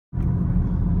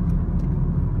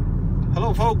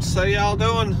Hello folks, how y'all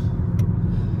doing?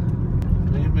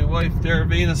 Me and my wife there,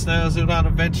 Venus, now is out on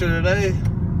an adventure today.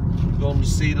 Going to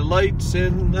see the lights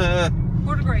in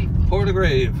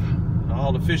Portagrave.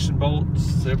 All the fishing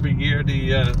boats every year.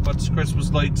 The puts Christmas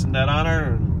lights in that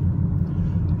honor,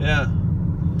 and yeah,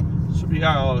 should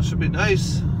be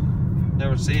nice.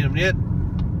 Never seen them yet.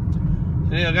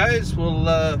 Anyhow, guys, we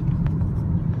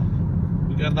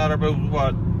got another about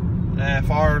what,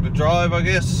 half hour to drive, I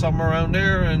guess, somewhere around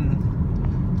there, and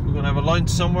we're gonna have a lunch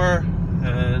somewhere,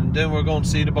 and then we're going to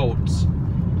see the boats.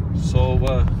 So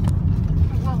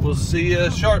we'll see you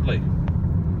shortly.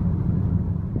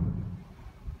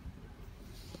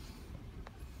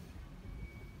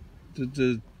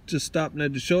 Just stopping there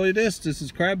to show you this. This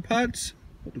is Crab Pots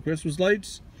with the Christmas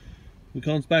lights. We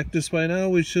comes back this way now.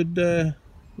 We should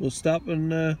we'll stop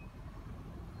and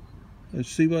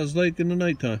see what it's like in the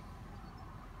nighttime.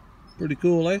 Pretty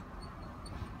cool, eh?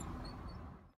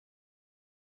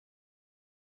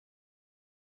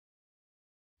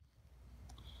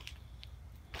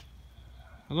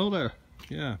 Hello there.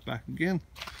 Yeah, back again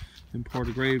in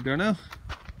Portagrave there now.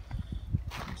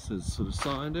 This is the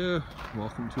sign there.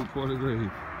 Welcome to Portagrave.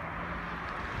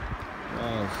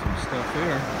 Wow, some stuff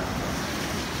here.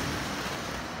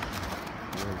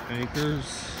 More anchors.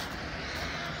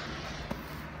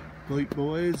 Light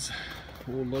boys.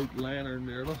 Old light lantern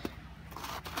there, look.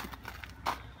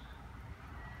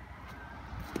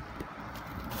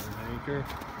 Anchor.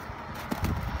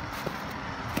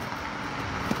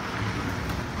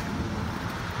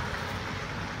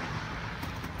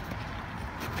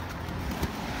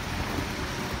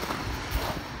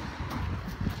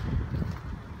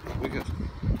 Wicked.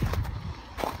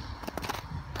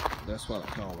 That's what I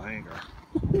call the anchor.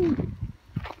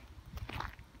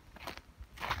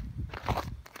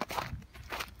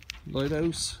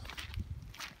 Lighthouse.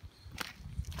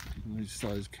 Nice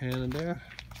size cannon there.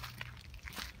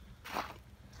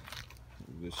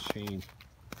 This chain.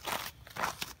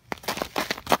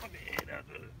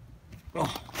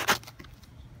 Oh.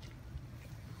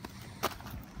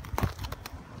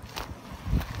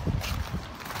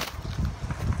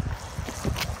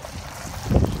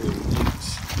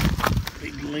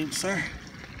 Big links there.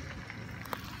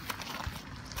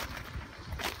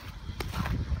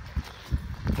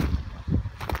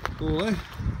 Cool, eh?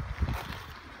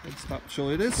 Let's stop show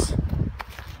you this.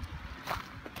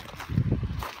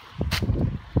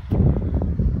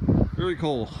 Very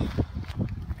cool.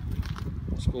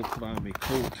 Let's go put on my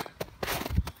coat.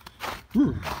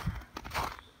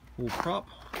 Whole prop.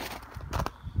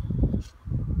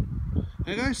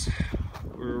 Hey guys,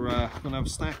 we're gonna have a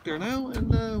snack there now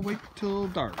and wait till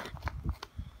dark.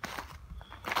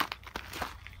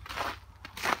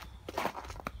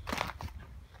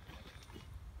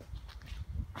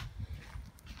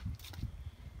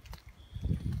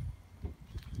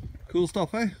 Cool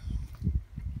stuff, eh?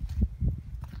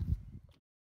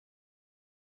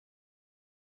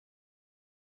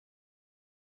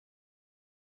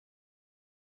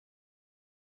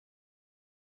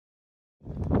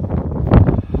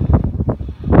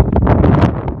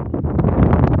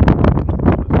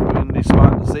 Windy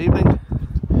spot this evening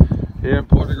here in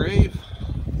Portagrave.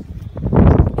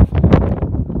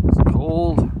 It's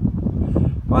cold,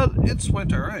 but it's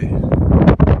winter, eh?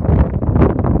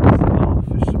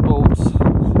 Fishing boats.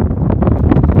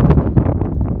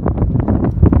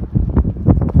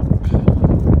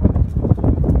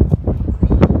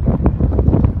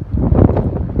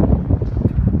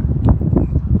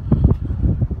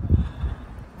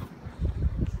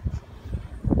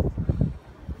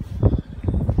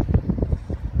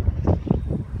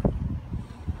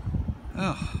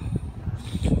 Oh,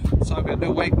 so I'm going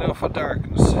to wait now for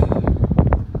darkness.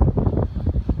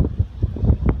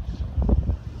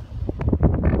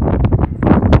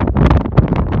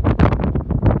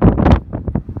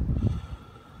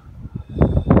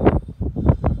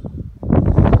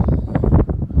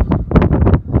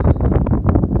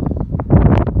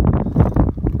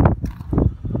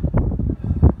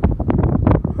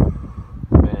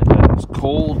 Man, that is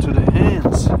cold to the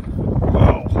hands.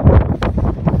 Wow.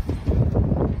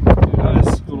 You guys,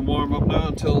 it's going to warm up now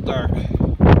until dark.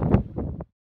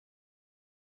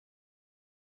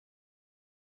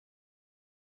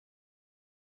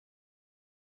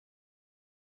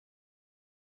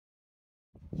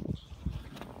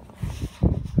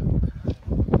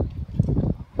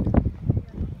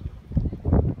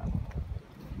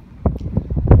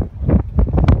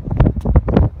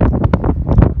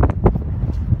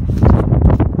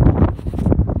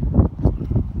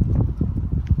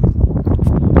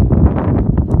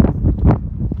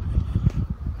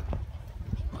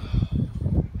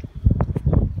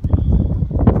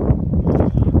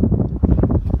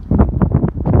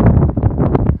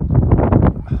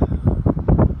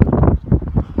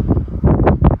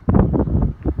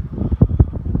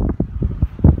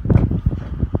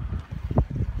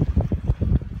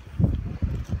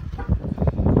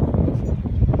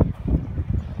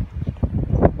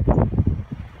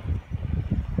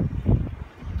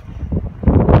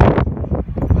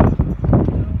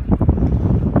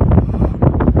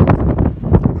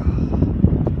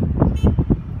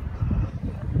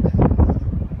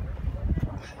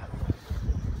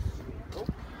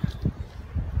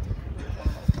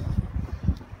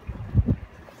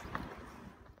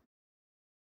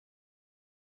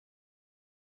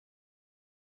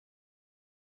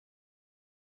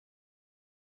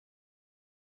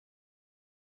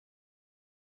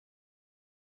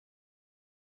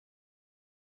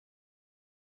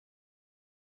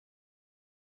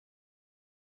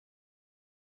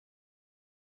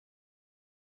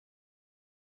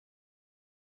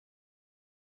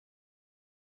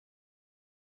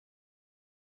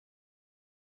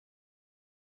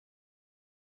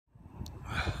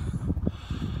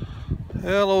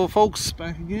 Hello folks,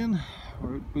 back again.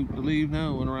 We're about to leave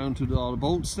now. Went around to all the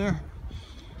boats there.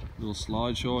 Little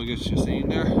slideshow I guess you've seen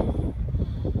there.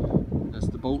 That's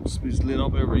the boats we lit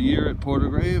up every year at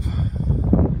Portagrave.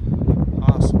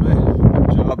 Awesome, eh?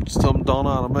 Good job, just something done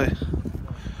on them, eh?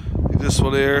 Like this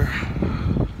one here,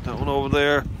 that one over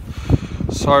there.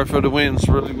 Sorry for the wind, it's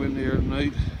really windy here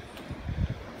tonight.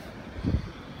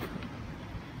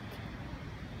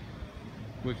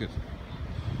 Wicked.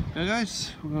 Yeah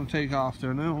guys, we're going to take off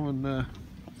there now and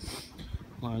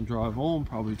line drive home,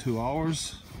 probably 2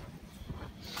 hours.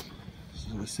 So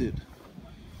that's it.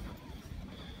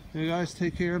 Yeah guys,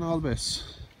 take care and all the best.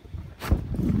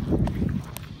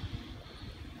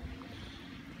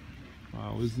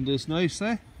 Wow, isn't this nice,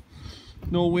 eh?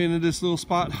 No wind in this little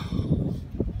spot.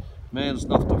 Man, it's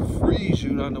enough to freeze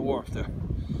you on the wharf there.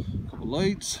 Couple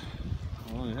lights.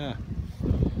 Oh yeah.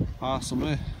 Awesome,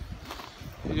 eh?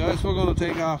 Hey guys, we're going to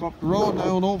take off up the road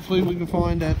now and hopefully we can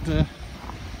find that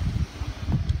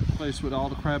place with all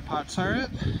the crab pots are at.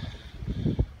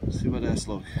 See what that's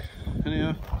like.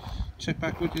 Anyhow, check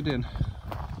back with you then.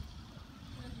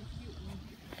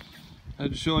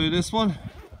 Had to show you this one.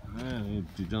 Man,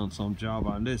 you've done some job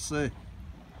on this, eh?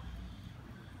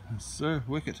 Yes sir,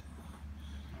 wicked.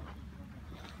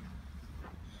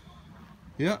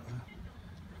 Yeah.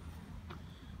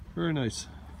 Very nice.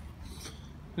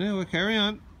 Anyway, carry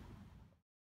on.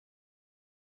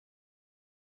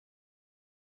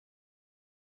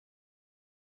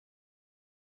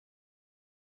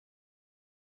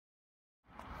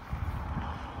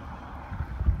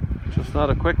 Just not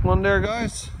a quick one there,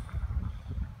 guys.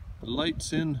 The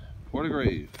lights in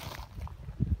Portagrave.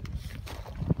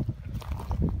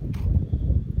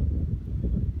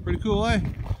 Pretty cool, eh?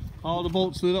 All the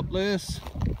boats lit up like this.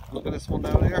 Look at this one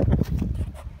down here.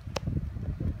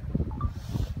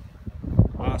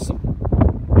 Awesome.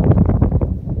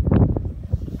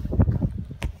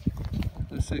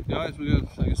 That's it guys, we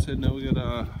got, like I said, now we got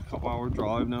a couple hour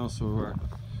drive now, so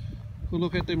we'll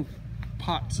look at them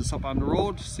pots that's up on the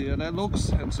road, see how that looks.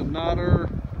 And it's another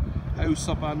house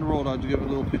up on the road I'll give a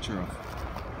little picture of.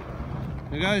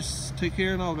 Hey guys, take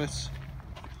care and all this.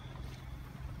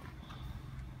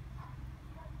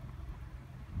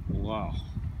 Wow,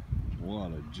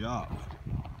 what a job.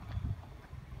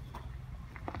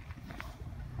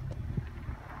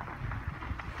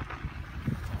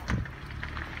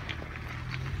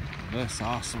 That's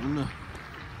awesome, isn't it?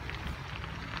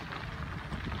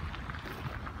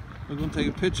 I'm going to take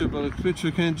a picture, but a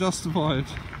picture can't justify it.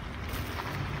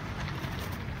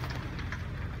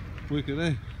 Wicked,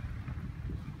 eh?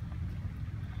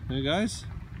 Hey guys.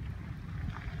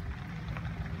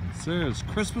 Yes, sir, it's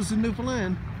Christmas in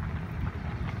Newfoundland.